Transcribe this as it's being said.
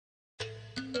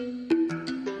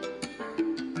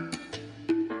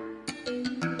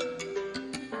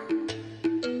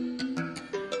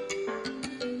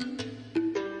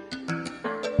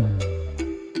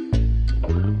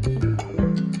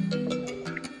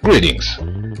Greetings,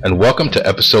 and welcome to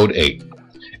episode 8.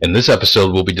 In this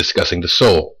episode, we'll be discussing the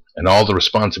soul and all the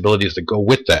responsibilities that go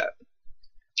with that.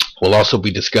 We'll also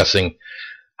be discussing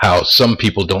how some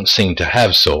people don't seem to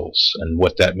have souls and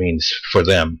what that means for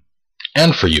them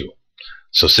and for you.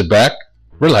 So sit back,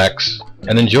 relax,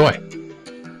 and enjoy.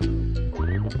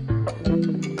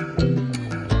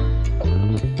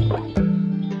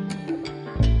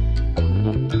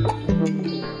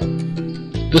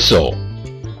 The soul.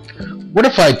 What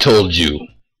if I told you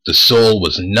the soul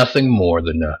was nothing more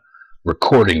than a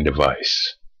recording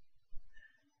device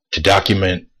to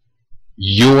document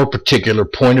your particular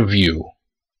point of view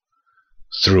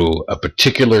through a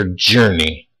particular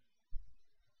journey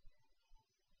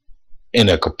in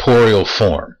a corporeal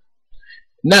form?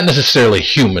 Not necessarily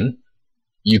human.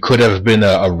 You could have been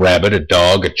a rabbit, a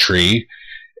dog, a tree.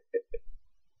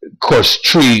 Of course,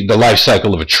 the life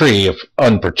cycle of a tree, if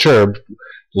unperturbed,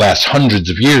 lasts hundreds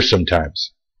of years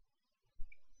sometimes.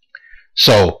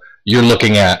 So you're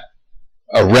looking at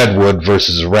a redwood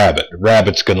versus a rabbit. A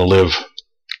rabbit's going to live,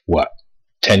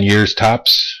 10 years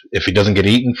tops if he doesn't get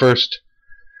eaten first?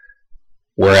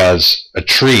 Whereas a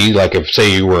tree, like if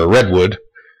say you were a redwood,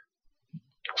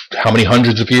 how many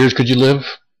hundreds of years could you live?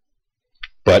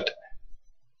 But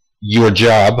your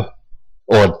job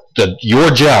as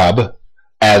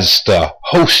the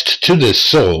host to this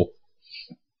soul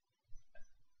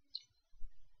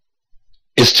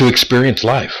is to experience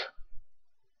life.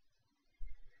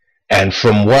 And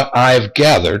from what I've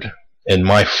gathered in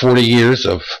my 40 years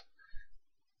of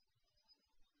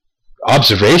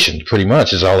observation, pretty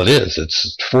much is all it is.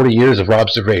 It's 40 years of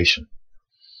observation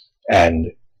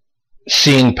and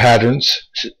seeing patterns,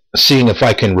 seeing if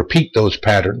I can repeat those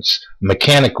patterns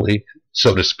mechanically,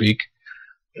 so to speak.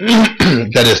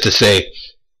 That is to say,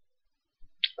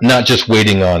 not just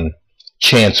waiting on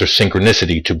chance or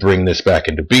synchronicity to bring this back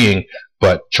into being,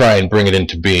 but try and bring it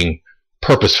into being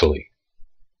purposefully.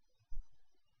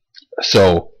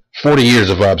 So, 40 years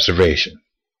of observation.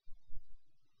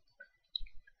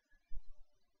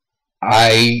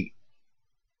 I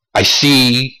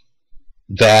see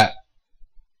that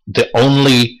the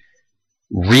only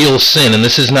real sin, and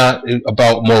this is not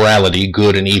about morality,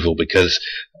 good and evil, because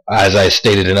as I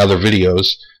stated in other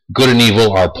videos, good and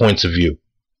evil are points of view.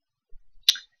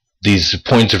 These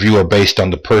points of view are based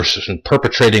on the person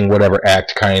perpetrating whatever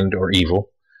act, kind or evil,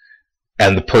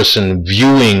 and the person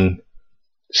viewing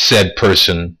said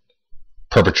person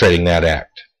perpetrating that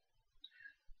act.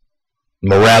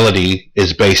 Morality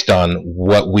is based on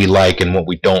what we like and what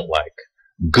we don't like.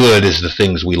 Good is the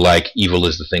things we like, evil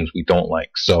is the things we don't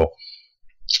like. So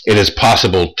it is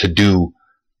possible to do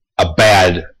a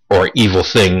bad or evil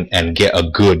thing and get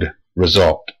a good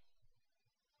result.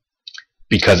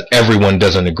 Because everyone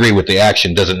doesn't agree with the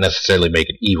action doesn't necessarily make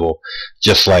it evil.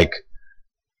 Just like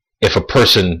if a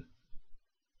person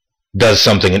does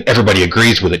something and everybody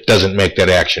agrees with it doesn't make that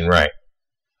action right.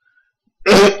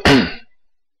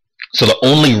 So the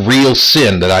only real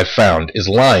sin that I've found is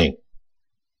lying.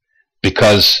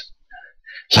 Because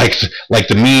like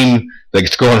the meme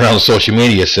that's going around social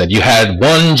media said, you had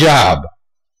one job,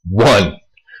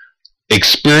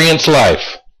 experience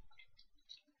life,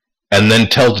 and then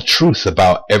tell the truth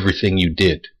about everything you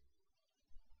did.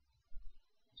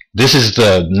 This is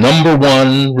the number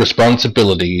one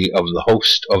responsibility of the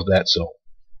host of that soul,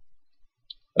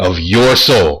 of your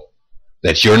soul,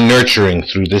 that you're nurturing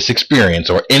through this experience,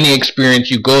 or any experience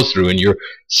you go through and you're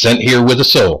sent here with a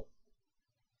soul,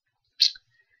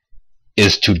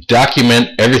 is to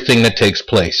document everything that takes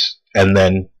place, and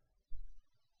then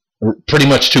pretty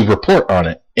much to report on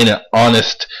it in an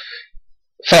honest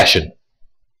fashion.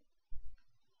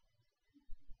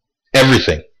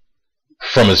 Everything.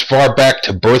 From as far back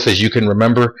to birth as you can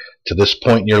remember to this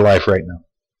point in your life right now.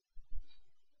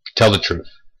 Tell the truth.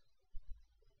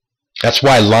 That's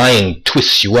why lying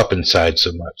twists you up inside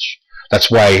so much.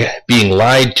 That's why being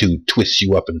lied to twists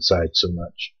you up inside so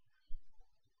much.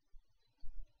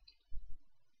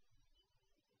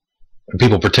 And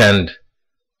people pretend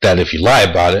that if you lie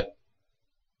about it,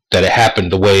 that it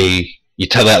happened the way you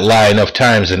tell that lie enough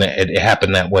times and it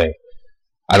happened that way.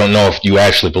 I don't know if you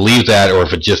actually believe that, or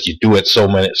if it just you do it so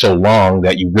long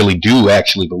that you really do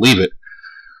actually believe it.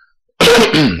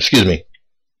 Excuse me.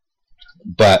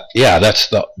 But yeah, that's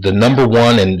the number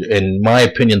one, and in my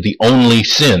opinion, the only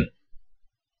sin.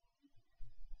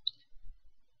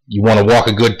 You want to walk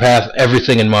a good path,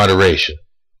 everything in moderation.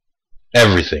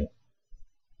 Everything.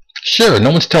 Sure, no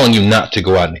one's telling you not to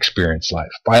go out and experience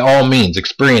life. By all means,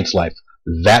 experience life.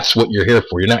 That's what you're here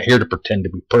for. You're not here to pretend to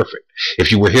be perfect.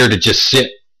 If you were here to just sit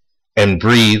and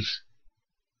breathe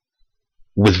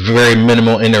with very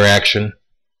minimal interaction,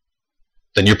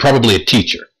 then you're probably a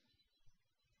teacher.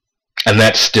 And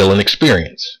that's still an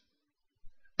experience.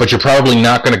 But you're probably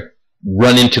not going to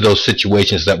run into those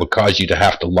situations that would cause you to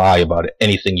have to lie about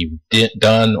anything you've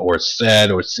done or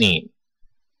said or seen.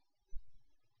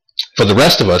 For the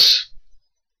rest of us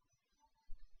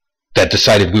that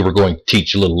decided we were going to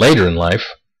teach a little later in life,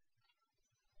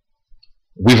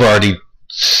 we've already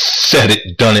said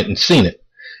it, done it, and seen it.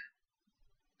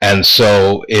 And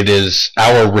so it is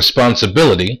our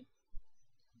responsibility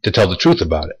to tell the truth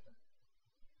about it.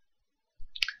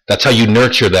 That's how you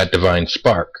nurture that divine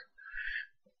spark.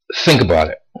 Think about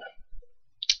it.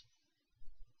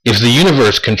 If the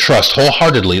universe can trust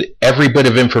wholeheartedly every bit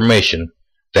of information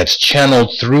that's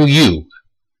channeled through you,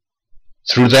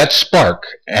 through that spark,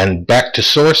 and back to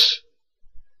source,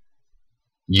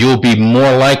 you'll be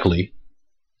more likely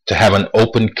to have an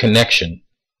open connection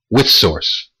with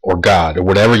source, or God, or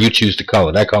whatever you choose to call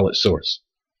it. I call it source.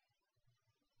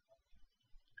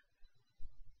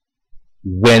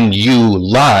 When you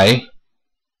lie,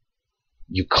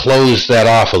 you close that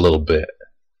off a little bit,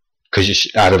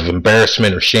 because out of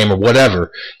embarrassment or shame or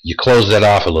whatever, you close that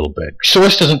off a little bit.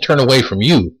 Source doesn't turn away from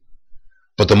you,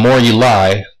 but the more you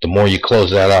lie, the more you close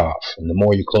that off, and the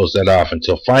more you close that off,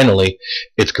 until finally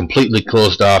it's completely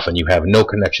closed off and you have no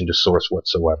connection to source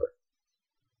whatsoever.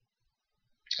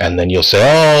 And then you'll say,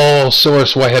 oh,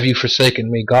 source, why have you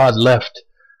forsaken me? God left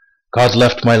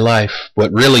my life.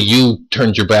 But really, you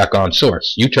turned your back on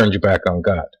source. You turned your back on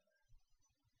God.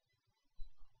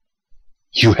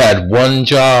 You had one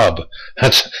job.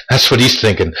 That's what he's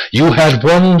thinking. You had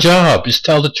one job. Just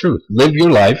tell the truth. Live your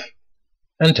life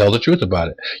and tell the truth about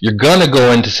it. You're going to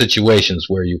go into situations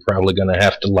where you're probably going to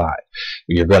have to lie.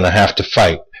 You're going to have to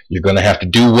fight. You're going to have to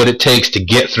do what it takes to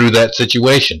get through that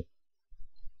situation.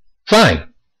 Fine.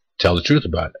 Tell the truth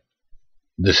about it.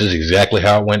 This is exactly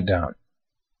how it went down.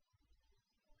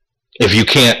 If you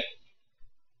can't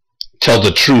tell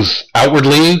the truth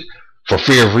outwardly for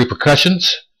fear of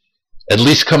repercussions, at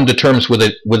least come to terms with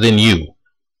it within you.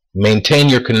 Maintain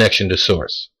your connection to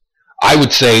source. I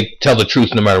would say tell the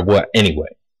truth no matter what anyway,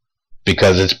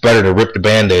 because it's better to rip the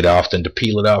Band-Aid off than to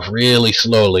peel it off really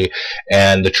slowly,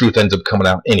 and the truth ends up coming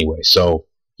out anyway, so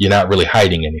you're not really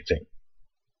hiding anything.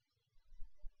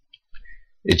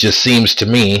 It just seems to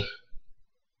me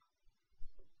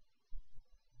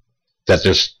that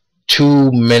there's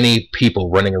too many people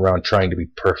running around trying to be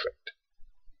perfect.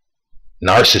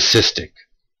 Narcissistic.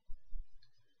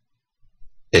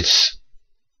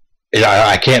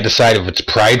 I can't decide if it's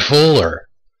prideful or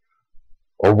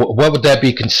what would that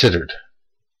be considered?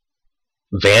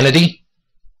 Vanity?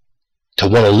 To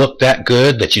want to look that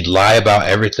good that you'd lie about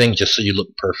everything just so you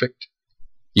look perfect?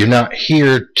 You're not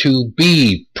here to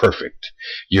be perfect.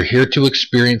 You're here to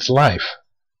experience life.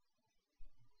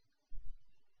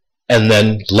 And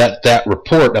then let that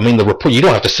report, the report, you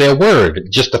don't have to say a word.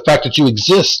 Just the fact that you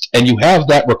exist and you have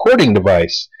that recording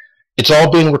device, it's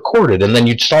all being recorded. And then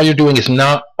all you're doing is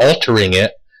not altering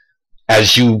it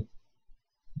as you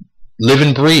live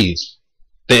and breathe.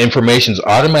 The information's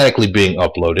automatically being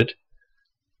uploaded.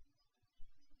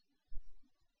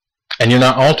 And you're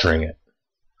not altering it.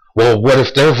 Well, what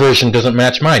if their version doesn't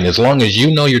match mine? As long as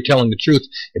you know you're telling the truth,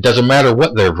 it doesn't matter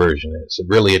what their version is.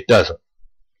 It doesn't.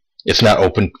 It's not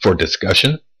open for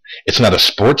discussion. It's not a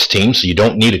sports team, so you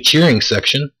don't need a cheering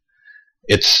section.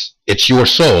 It's your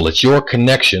soul. It's your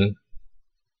connection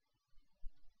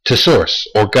to source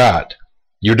or God.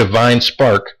 Your divine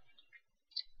spark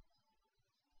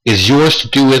is yours to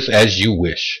do with as you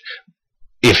wish.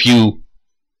 If you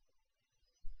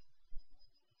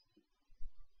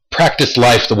practice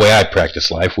life the way I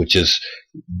practice life, which is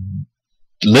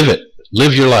live it,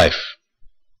 live your life,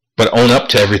 but own up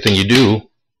to everything you do,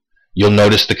 you'll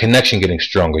notice the connection getting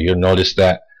stronger. You'll notice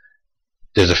that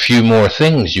there's a few more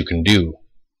things you can do.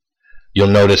 You'll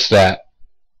notice that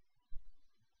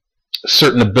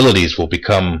certain abilities will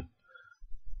become,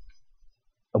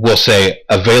 we'll say,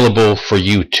 available for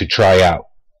you to try out.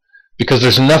 Because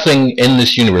there's nothing in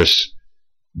this universe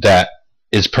that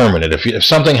is permanent. If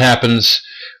something happens,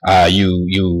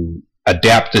 you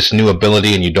adapt this new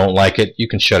ability and you don't like it, you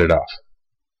can shut it off.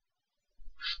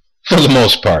 For the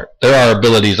most part. There are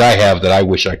abilities I have that I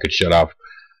wish I could shut off,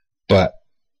 but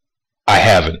I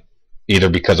haven't. Either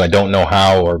because I don't know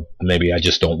how, or maybe I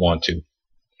just don't want to.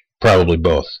 Probably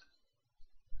both.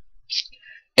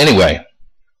 Anyway,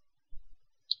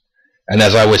 and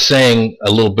as I was saying a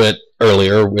little bit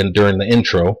earlier during the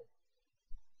intro,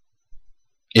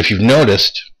 if you've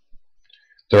noticed,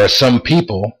 there are some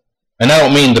people, and I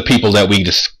don't mean the people that we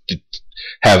just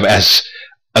have as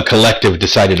a collective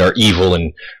decided are evil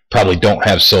and probably don't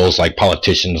have souls, like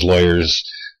politicians, lawyers,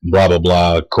 blah blah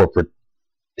blah, corporate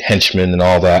henchmen and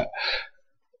all that.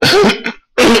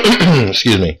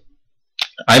 Excuse me.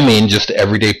 I mean, just the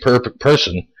everyday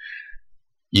person.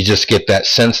 You just get that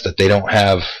sense that they don't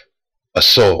have a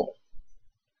soul.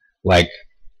 Like,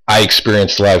 I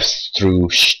experience life through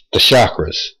the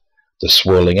chakras, the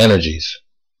swirling energies.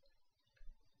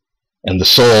 And the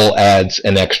soul adds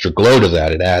an extra glow to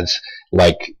that. It adds,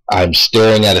 like, I'm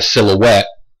staring at a silhouette,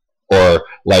 or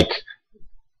like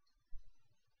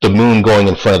the moon going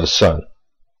in front of the sun.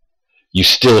 You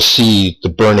still see the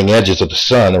burning edges of the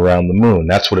sun around the moon.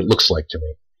 That's what it looks like to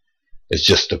me. It's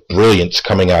just the brilliance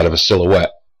coming out of a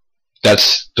silhouette.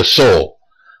 That's the soul.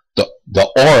 The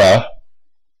aura,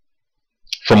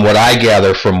 from what I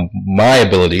gather from my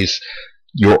abilities,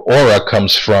 your aura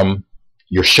comes from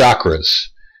your chakras.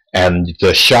 And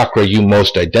the chakra you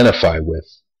most identify with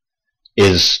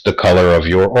is the color of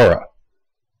your aura.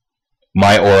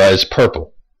 My aura is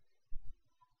purple.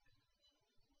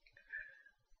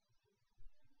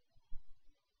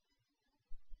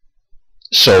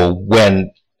 So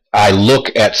when I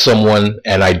look at someone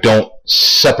and I don't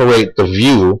separate the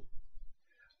view,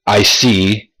 I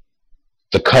see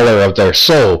the color of their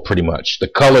soul, pretty much. The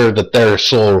color that their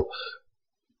soul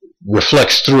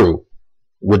reflects through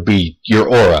would be your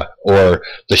aura, or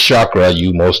the chakra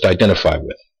you most identify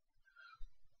with.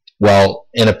 Well,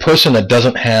 in a person that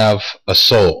doesn't have a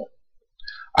soul,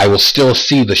 I will still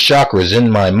see the chakras in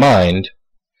my mind,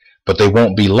 but they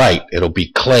won't be light. It'll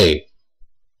be clay.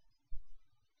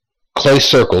 Clay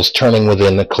circles turning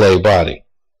within the clay body.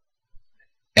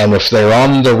 And if they're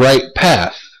on the right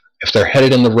path, if they're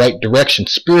headed in the right direction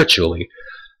spiritually,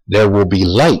 there will be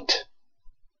light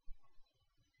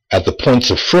at the points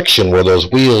of friction where those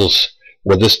wheels,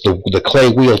 where the clay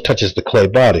wheel touches the clay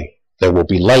body. There will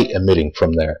be light emitting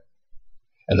from there.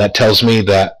 And that tells me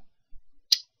that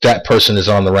that person is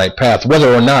on the right path.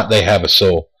 Whether or not they have a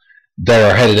soul, they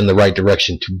are headed in the right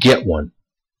direction to get one.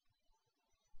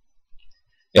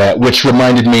 Which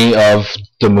reminded me of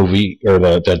the movie, or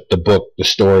the book, the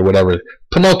story, whatever,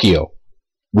 Pinocchio,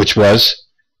 which was,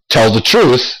 tell the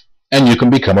truth and you can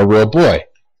become a real boy.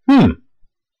 That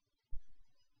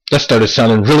started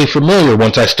sounding really familiar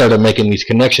once I started making these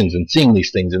connections and seeing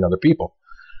these things in other people.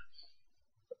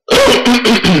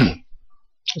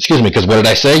 Excuse me, because what did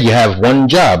I say? You have one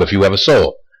job if you have a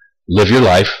soul. Live your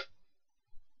life,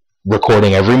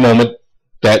 recording every moment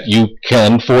that you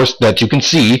can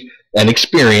see and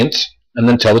experience, and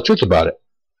then tell the truth about it.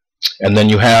 And then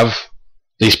you have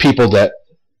these people that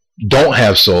don't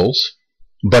have souls,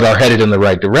 but are headed in the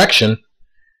right direction,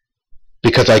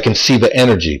 because I can see the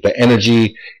energy. The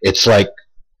energy, it's like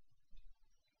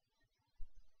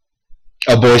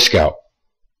a Boy Scout.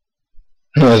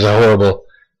 That's a horrible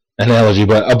analogy,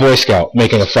 but a Boy Scout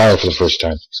making a fire for the first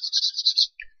time.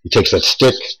 He takes that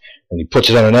stick and he puts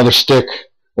it on another stick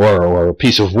or a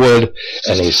piece of wood,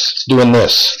 and he's doing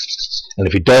this. And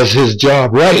if he does his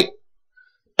job right,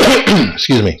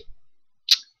 excuse me,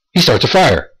 he starts a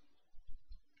fire.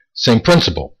 Same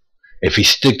principle. If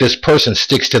this person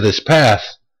sticks to this path,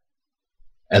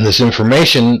 and this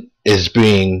information is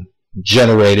being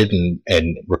generated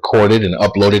and recorded and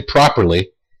uploaded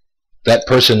properly, that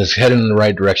person is heading in the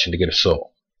right direction to get a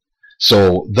soul.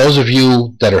 So those of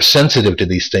you that are sensitive to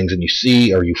these things, and you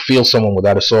see or you feel someone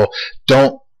without a soul,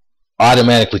 don't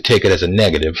automatically take it as a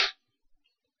negative,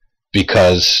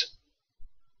 because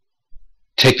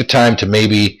take the time to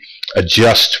maybe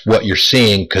adjust what you're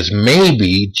seeing, because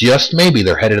maybe, just maybe,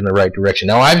 they're headed in the right direction.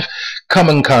 Now, I've come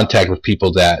in contact with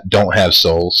people that don't have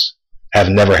souls, have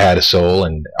never had a soul,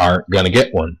 and aren't going to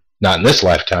get one. Not in this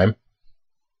lifetime.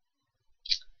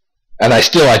 And I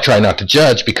try not to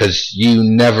judge, because you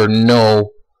never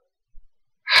know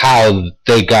how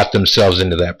they got themselves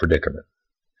into that predicament.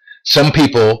 Some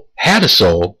people had a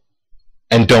soul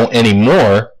and don't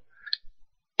anymore,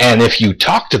 and if you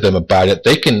talk to them about it,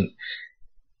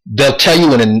 they'll tell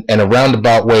you in a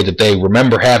roundabout way that they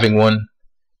remember having one,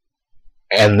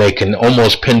 and they can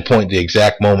almost pinpoint the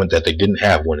exact moment that they didn't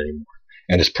have one anymore.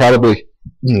 And it's probably,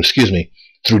 excuse me,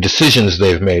 through decisions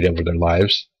they've made over their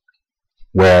lives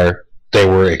where they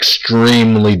were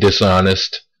extremely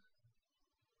dishonest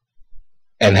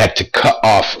and had to cut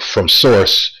off from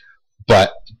source,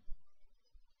 but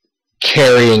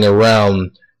carrying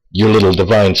around your little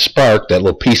divine spark, that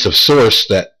little piece of source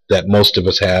that most of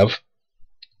us have,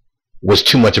 was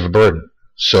too much of a burden.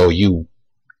 So you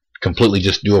completely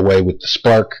just do away with the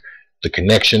spark, the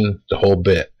connection, the whole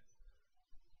bit.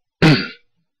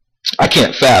 I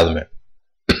can't fathom it.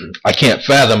 I can't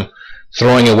fathom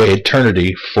throwing away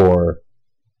eternity for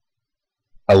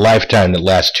a lifetime that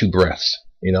lasts 2 breaths.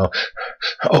 You know,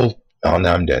 oh,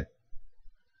 now I'm dead.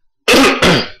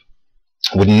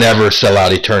 would never sell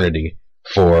out eternity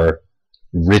for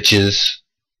riches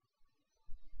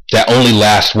that only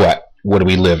last what do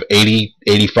we live, 80,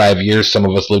 85 years? Some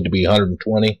of us live to be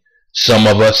 120, some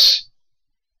of us.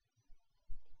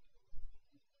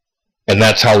 And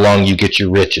that's how long you get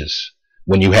your riches.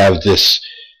 When you have this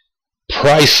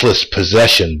priceless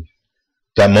possession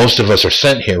that most of us are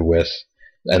sent here with,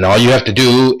 and all you have to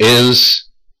do is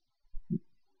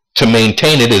to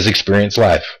maintain it is experience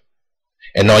life.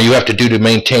 And all you have to do to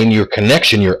maintain your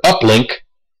connection, your uplink,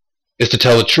 is to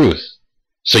tell the truth.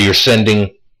 So you're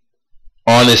sending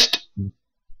honest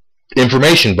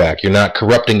information back. You're not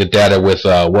corrupting the data with,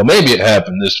 well, maybe it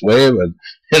happened this way, but,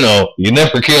 you know, you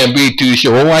never can be too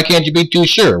sure. Well, why can't you be too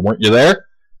sure? Weren't you there?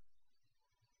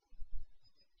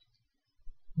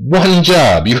 One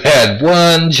job. You had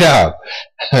one job.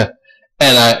 And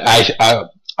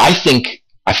I think,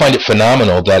 I find it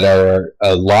phenomenal that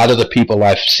a lot of the people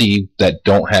I see that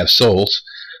don't have souls,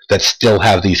 that still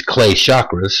have these clay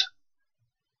chakras,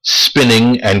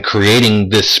 spinning and creating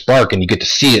this spark, and you get to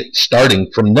see it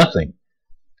starting from nothing.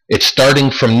 It's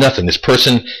starting from nothing. This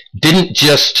person didn't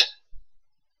just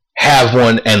have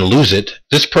one and lose it.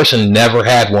 This person never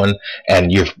had one,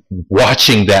 and you're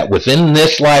watching that within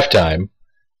this lifetime,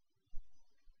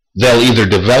 they'll either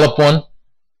develop one,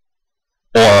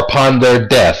 or upon their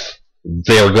death,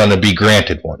 they're going to be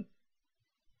granted one,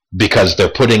 because they're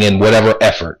putting in whatever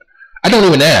effort. I don't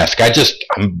even ask. I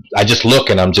just look,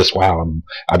 and I'm just, wow.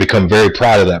 I become very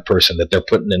proud of that person, that they're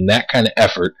putting in that kind of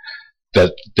effort,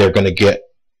 that they're going to get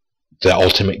the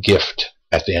ultimate gift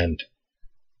at the end,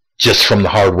 just from the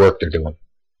hard work they're doing.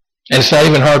 And it's not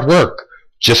even hard work.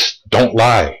 Just don't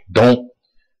lie. Don't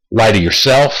lie to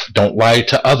yourself. Don't lie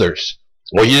to others.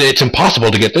 Well, it's impossible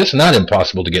to get this. Not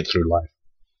impossible to get through life.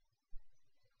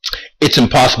 It's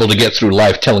impossible to get through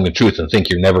life telling the truth and think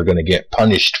you're never going to get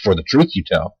punished for the truth you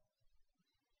tell.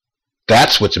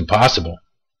 That's what's impossible.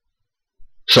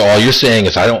 So all you're saying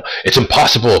is, it's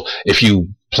impossible if you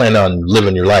plan on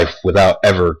living your life without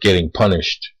ever getting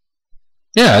punished.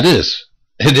 Yeah, it is.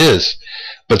 It is.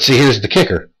 But see, here's the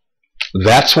kicker.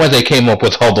 That's why they came up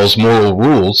with all those moral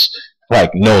rules,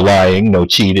 like no lying, no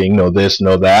cheating, no this,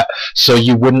 no that, so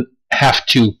you wouldn't have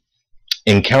to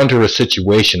encounter a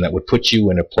situation that would put you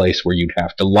in a place where you'd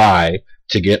have to lie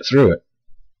to get through it.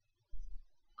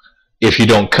 If you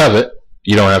don't covet,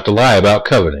 you don't have to lie about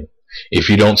coveting. If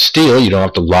you don't steal, you don't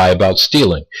have to lie about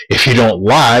stealing. If you don't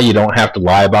lie, you don't have to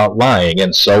lie about lying,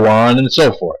 and so on and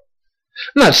so forth.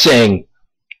 I'm not saying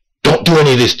don't do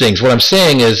any of these things. What I'm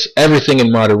saying is everything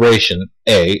in moderation,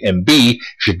 A, and B,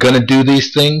 if you're going to do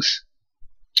these things,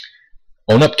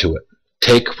 own up to it.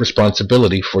 Take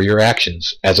responsibility for your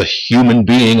actions as a human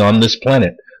being on this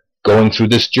planet going through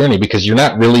this journey, because you're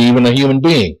not really even a human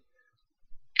being.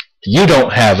 You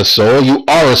don't have a soul. You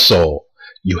are a soul.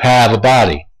 You have a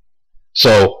body.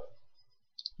 So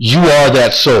you are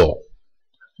that soul.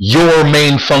 Your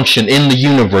main function in the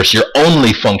universe, your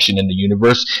only function in the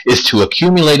universe, is to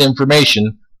accumulate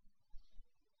information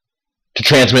to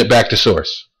transmit back to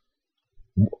source.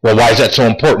 Well, why is that so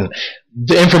important?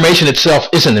 The information itself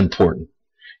isn't important.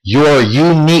 Your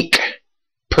unique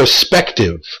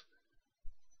perspective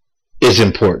is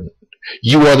important.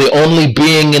 You are the only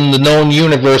being in the known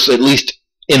universe, at least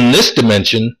in this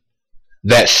dimension,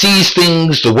 that sees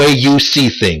things the way you see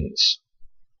things.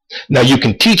 Now, you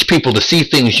can teach people to see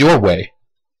things your way,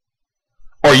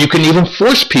 or you can even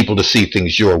force people to see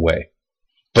things your way,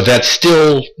 but that's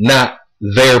still not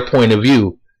their point of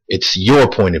view. It's your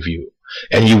point of view,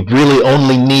 and you really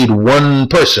only need one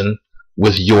person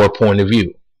with your point of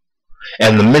view.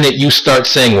 And the minute you start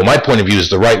saying, well, my point of view is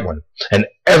the right one, and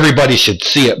everybody should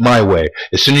see it my way,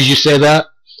 as soon as you say that,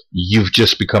 you've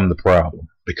just become the problem,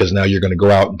 because now you're going to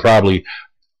go out and probably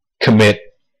commit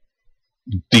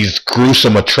these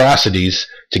gruesome atrocities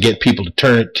to get people to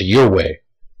turn it to your way.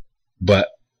 But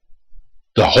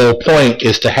the whole point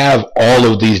is to have all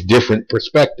of these different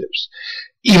perspectives.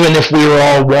 Even if we were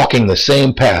all walking the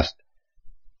same path,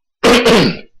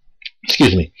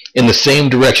 excuse me, in the same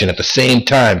direction, at the same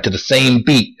time, to the same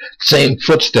beat, same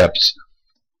footsteps,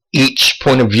 each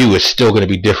point of view is still going to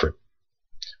be different.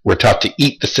 We're taught to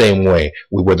eat the same way.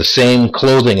 We wear the same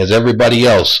clothing as everybody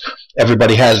else.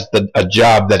 Everybody has a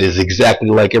job that is exactly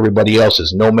like everybody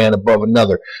else's. No man above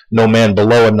another. No man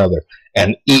below another.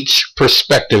 And each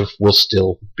perspective will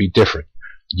still be different.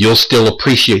 You'll still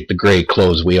appreciate the gray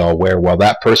clothes we all wear, while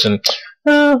that person,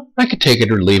 I could take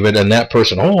it or leave it. And that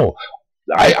person,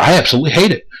 I absolutely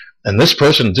hate it. And this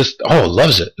person just,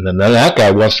 loves it. And then that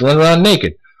guy wants to run around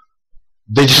naked.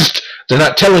 They're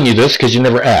not telling you this because you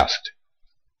never asked.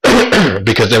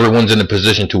 Because everyone's in a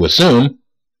position to assume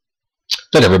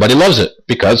that everybody loves it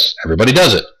because everybody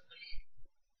does it.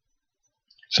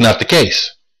 It's not the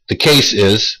case. The case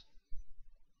is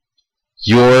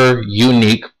your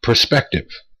unique perspective.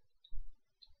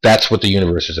 That's what the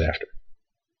universe is after.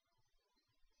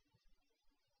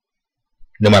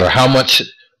 No matter how much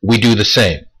we do the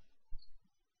same,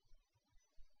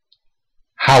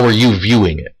 how are you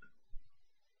viewing it?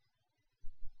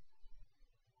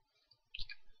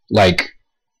 Like,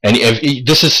 and if,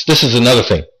 this is another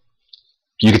thing.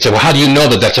 You could say, well, how do you know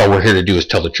that that's all we're here to do is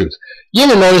tell the truth? You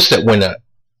ever notice that when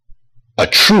a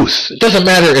truth, it doesn't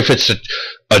matter if it's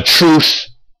a truth,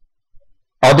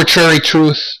 arbitrary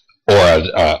truth, or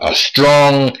a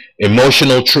strong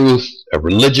emotional truth, a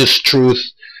religious truth,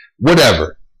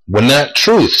 whatever, when that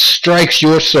truth strikes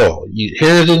your soul, you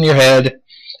hear it in your head,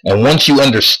 and once you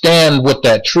understand what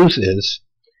that truth is,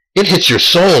 it hits your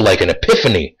soul like an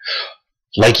epiphany,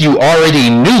 like you already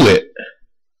knew it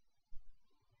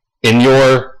in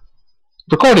your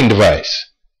recording device.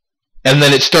 And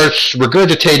then it starts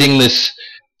regurgitating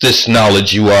this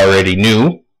knowledge you already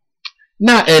knew,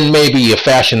 not in maybe a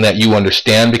fashion that you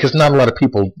understand, because not a lot of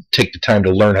people take the time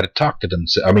to learn how to talk to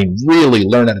themselves. I mean, really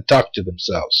learn how to talk to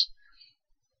themselves.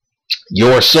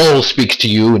 Your soul speaks to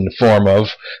you in the form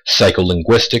of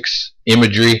psycholinguistics,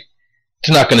 imagery. It's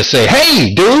not going to say,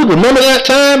 hey, dude, remember that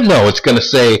time? No, it's going to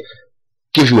say,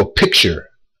 give you a picture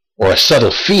or a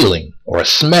subtle feeling or a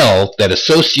smell that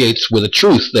associates with a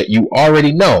truth that you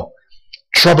already know.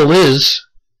 Trouble is,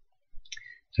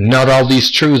 not all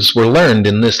these truths were learned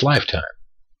in this lifetime.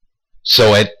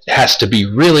 So it has to be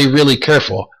really, really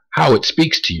careful how it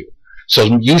speaks to you.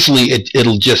 So usually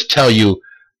it'll just tell you,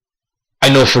 I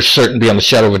know for certain beyond the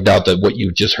shadow of a doubt that what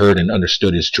you've just heard and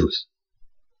understood is truth.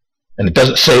 And it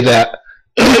doesn't say that,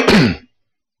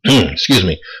 excuse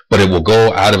me, but it will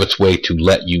go out of its way to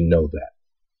let you know that.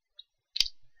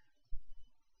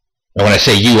 And when I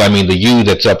say you, I mean the you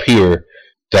that's up here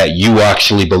that you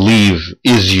actually believe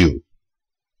is you.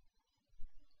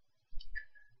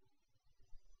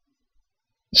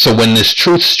 So when this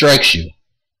truth strikes you,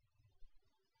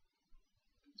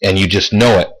 and you just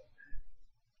know it,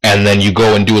 and then you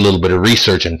go and do a little bit of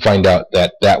research and find out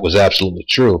that that was absolutely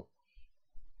true,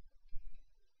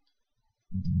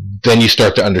 then you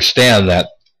start to understand that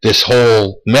this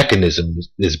whole mechanism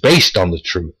is based on the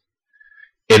truth.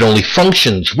 It only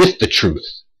functions with the truth.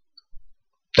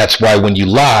 That's why when you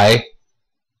lie,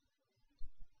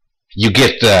 you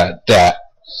get that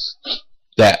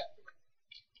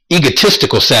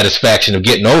egotistical satisfaction of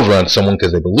getting over on someone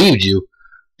because they believed you,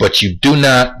 but you do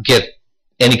not get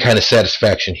any kind of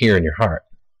satisfaction here in your heart.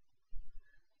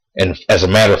 And as a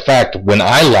matter of fact, when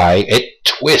I lie, it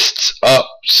twists up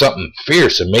something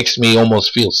fierce. It makes me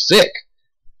almost feel sick.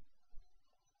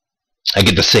 I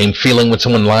get the same feeling when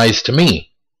someone lies to me.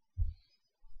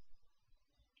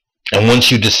 And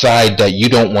once you decide that you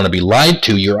don't want to be lied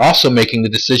to, you're also making the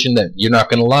decision that you're not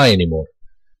going to lie anymore.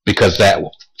 Because that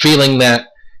feeling that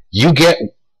you get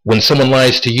when someone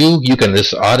lies to you, you can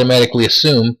just automatically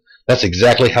assume that's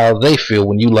exactly how they feel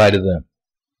when you lie to them.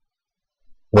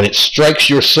 When it strikes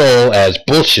your soul as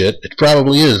bullshit, it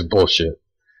probably is bullshit.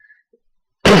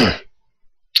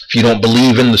 If you don't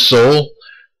believe in the soul,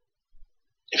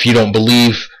 if you don't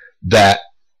believe that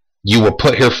you were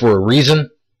put here for a reason,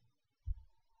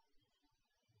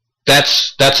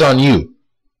 that's on you.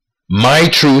 My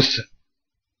truth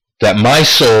that my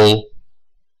soul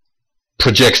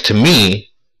projects to me,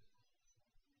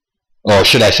 or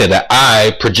should I say that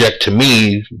I project to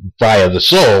me via the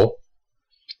soul,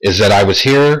 is that I was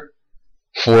here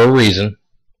for a reason,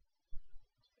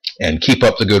 and keep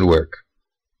up the good work.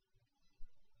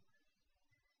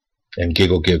 And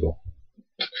giggle, giggle.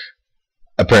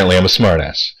 Apparently I'm a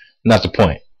smartass. Not the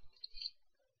point.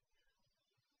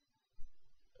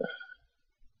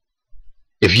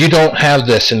 If you don't have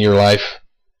this in your life,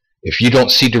 if you don't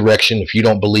see direction, if you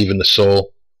don't believe in the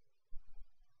soul,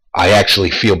 I actually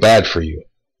feel bad for you.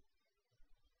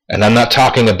 And I'm not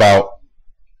talking about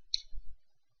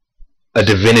a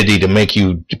divinity to make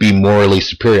you to be morally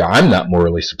superior. I'm not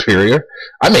morally superior.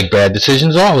 I make bad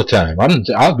decisions all the time.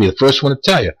 I'll be the first one to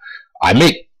tell you. I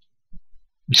make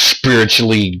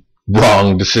spiritually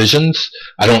wrong decisions.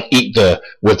 I don't eat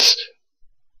what's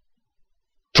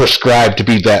prescribed to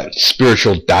be that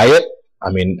spiritual diet.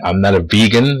 I mean, I'm not a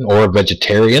vegan or a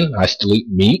vegetarian. I still eat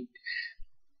meat.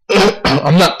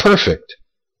 I'm not perfect.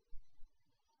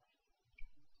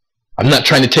 I'm not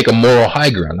trying to take a moral high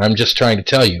ground. I'm just trying to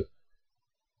tell you,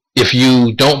 if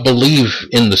you don't believe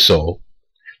in the soul,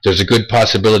 there's a good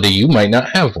possibility you might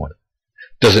not have one.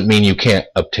 Doesn't mean you can't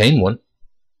obtain one.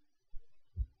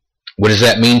 What does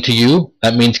that mean to you?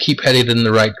 That means keep headed in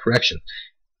the right direction.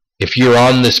 If you're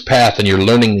on this path and you're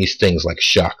learning these things like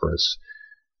chakras,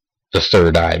 the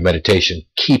third eye, meditation,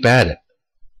 keep at it.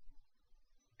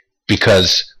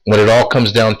 Because when it all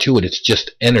comes down to it, it's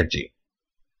just energy.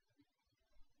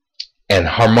 And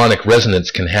harmonic resonance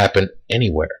can happen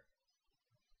anywhere.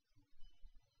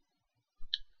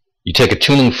 You take a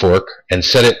tuning fork and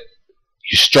set it,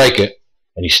 you strike it,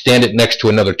 and you stand it next to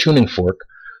another tuning fork.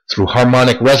 Through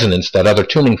harmonic resonance, that other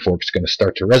tuning fork is going to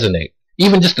start to resonate.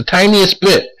 Even just the tiniest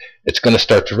bit, it's going to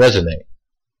start to resonate.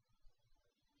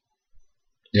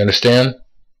 You understand?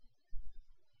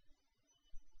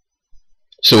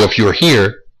 So if you're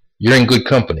here, you're in good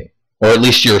company. Or at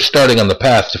least you're starting on the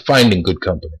path to finding good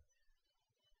company.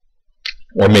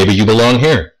 Or maybe you belong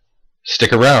here.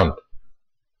 Stick around.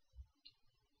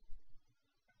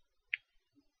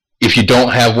 If you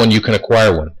don't have one, you can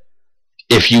acquire one.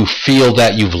 If you feel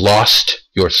that you've lost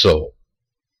your soul,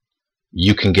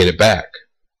 you can get it back.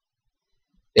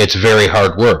 It's very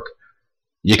hard work.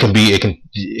 You can get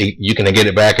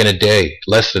it back in a day,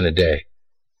 less than a day.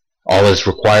 All that's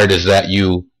required is that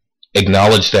you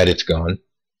acknowledge that it's gone,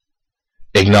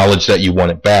 acknowledge that you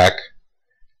want it back,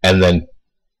 and then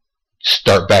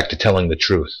start back to telling the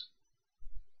truth.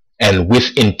 And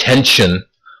with intention,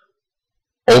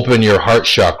 open your heart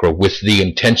chakra with the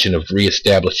intention of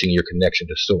reestablishing your connection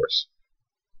to Source.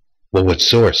 Well, what's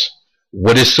Source?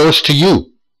 What is Source to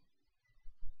you?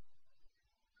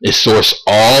 Is Source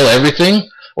all everything?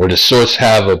 Or does Source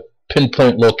have a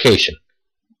pinpoint location?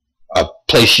 A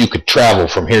place you could travel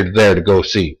from here to there to go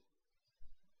see?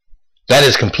 That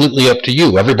is completely up to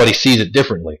you. Everybody sees it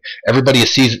differently. Everybody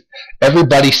sees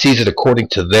it according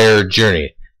to their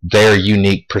journey, their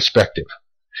unique perspective.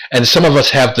 And some of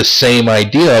us have the same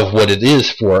idea of what it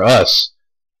is for us,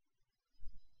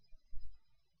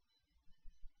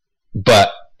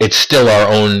 but it's still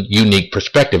our own unique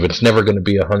perspective. It's never going to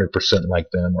be 100% like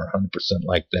them or 100%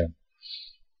 like them.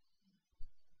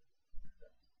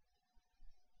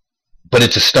 But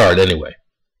it's a start anyway.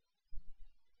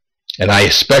 And I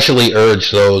especially urge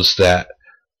those that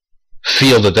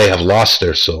feel that they have lost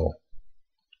their soul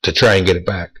to try and get it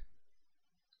back.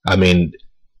 I mean,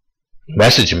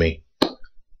 message me.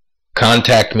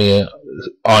 Contact me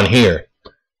on here.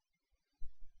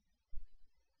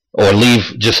 Or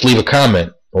just leave a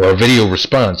comment or a video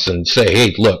response and say,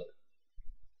 hey, look,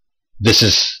 this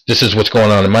is what's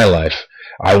going on in my life.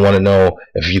 I want to know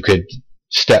if you could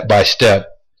step by step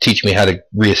teach me how to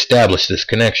reestablish this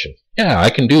connection. Yeah,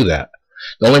 I can do that.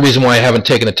 The only reason why I haven't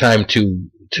taken the time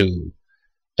to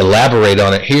elaborate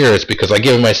on it here is because I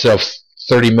give myself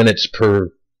 30 minutes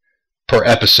per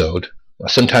episode.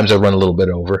 Sometimes I run a little bit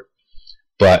over,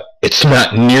 but it's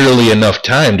not nearly enough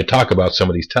time to talk about some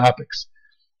of these topics,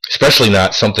 especially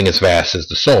not something as vast as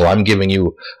the soul. I'm giving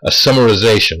you a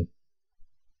summarization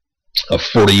of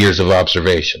 40 years of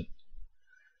observation.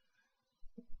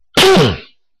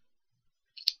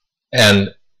 And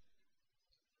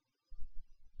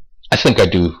I think I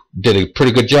did a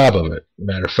pretty good job of it.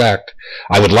 Matter of fact,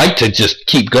 I would like to just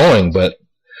keep going, but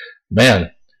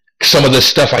man, some of this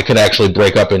stuff I could actually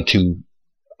break up into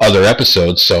other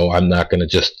episodes, so I'm not going to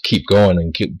just keep going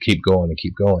and keep going and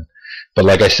keep going. But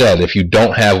like I said, if you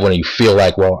don't have one and you feel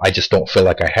like, well, I just don't feel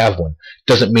like I have one,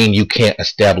 doesn't mean you can't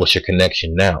establish a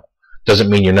connection now.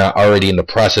 Doesn't mean you're not already in the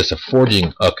process of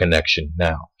forging a connection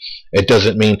now. It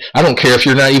doesn't mean, I don't care if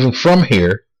you're not even from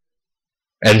here,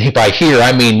 and by here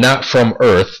I mean not from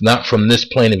Earth, not from this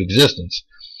plane of existence.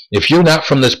 If you're not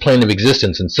from this plane of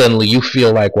existence and suddenly you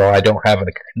feel like, well, I don't have a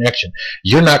connection,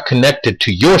 you're not connected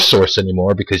to your source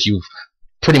anymore because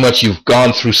you've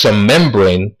gone through some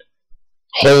membrane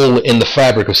hole in the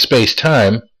fabric of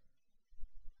space-time,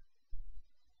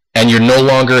 and you're no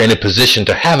longer in a position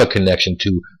to have a connection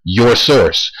to your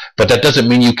source. But that doesn't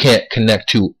mean you can't connect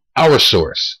to our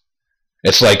source.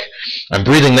 It's like, I'm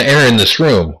breathing the air in this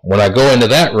room. When I go into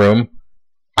that room,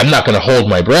 I'm not going to hold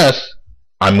my breath.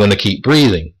 I'm going to keep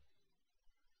breathing.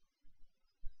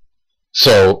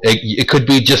 So it could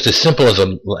be just as simple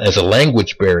as a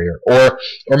language barrier, or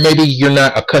maybe you're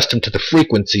not accustomed to the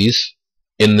frequencies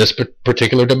in this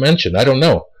particular dimension. I don't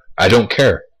know. I don't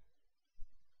care.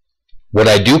 What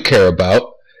I do care about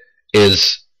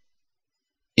is,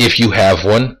 if you have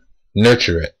one,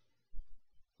 nurture it.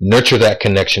 Nurture that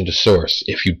connection to Source.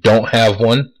 If you don't have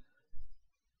one,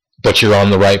 but you're on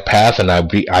the right path, and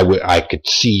I could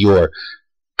see your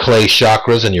clay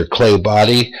chakras and your clay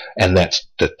body, and that's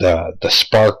the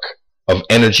spark of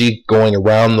energy going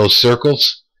around those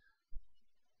circles,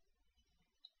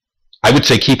 I would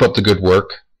say keep up the good work.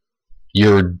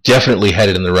 You're definitely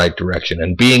headed in the right direction.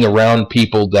 And being around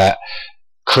people that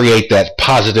create that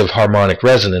positive harmonic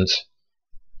resonance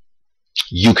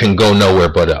you can go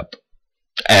nowhere but up.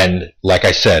 And like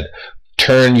I said,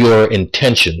 turn your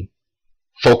intention,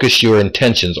 focus your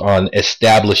intentions on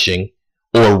establishing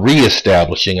or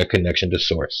reestablishing a connection to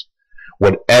source.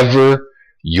 Whatever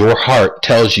your heart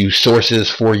tells you source is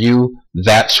for you,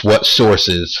 that's what source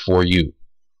is for you.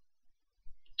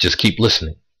 Just keep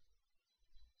listening.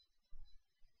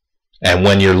 And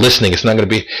when you're listening, it's not going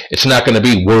to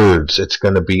be words. It's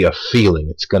going to be a feeling.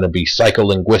 It's going to be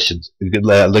psycholinguistics,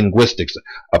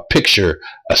 a picture,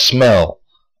 a smell,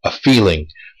 a feeling,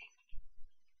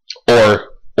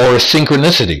 or a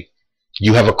synchronicity.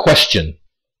 You have a question,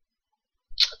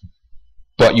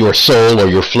 but your soul, or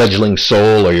your fledgling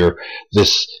soul, or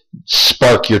this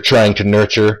spark you're trying to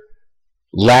nurture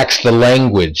lacks the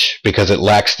language because it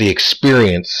lacks the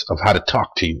experience of how to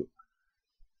talk to you.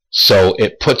 So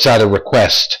it puts out a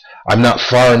request. I'm not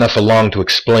far enough along to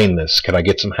explain this. Can I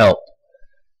get some help?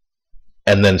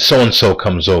 And then so-and-so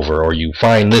comes over, or you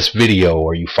find this video,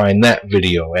 or you find that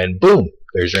video, and boom,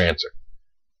 there's your answer.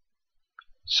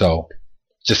 So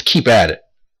just keep at it.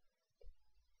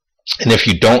 And if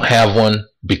you don't have one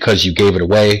because you gave it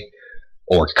away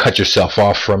or cut yourself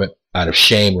off from it out of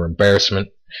shame or embarrassment,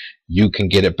 you can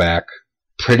get it back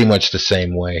pretty much the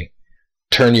same way.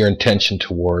 Turn your intention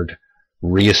toward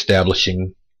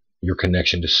reestablishing your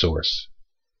connection to source.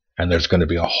 And there's going to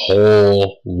be a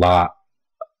whole lot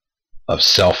of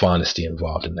self-honesty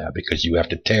involved in that, because you have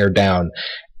to tear down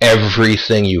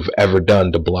everything you've ever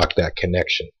done to block that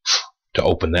connection, to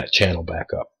open that channel back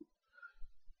up.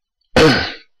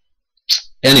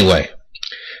 Anyway,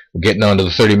 we're getting on to the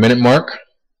 30-minute mark.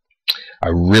 I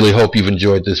really hope you've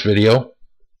enjoyed this video.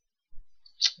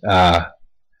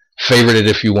 Favorite it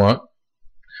if you want.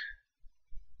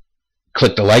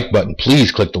 Click the like button.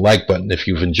 Please click the like button if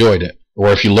you've enjoyed it, or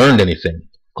if you learned anything.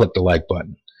 Click the like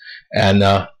button, and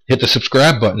hit the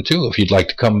subscribe button too if you'd like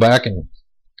to come back and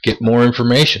get more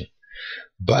information.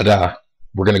 But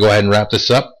we're going to go ahead and wrap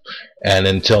this up, and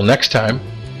until next time,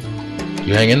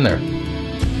 you hang in there.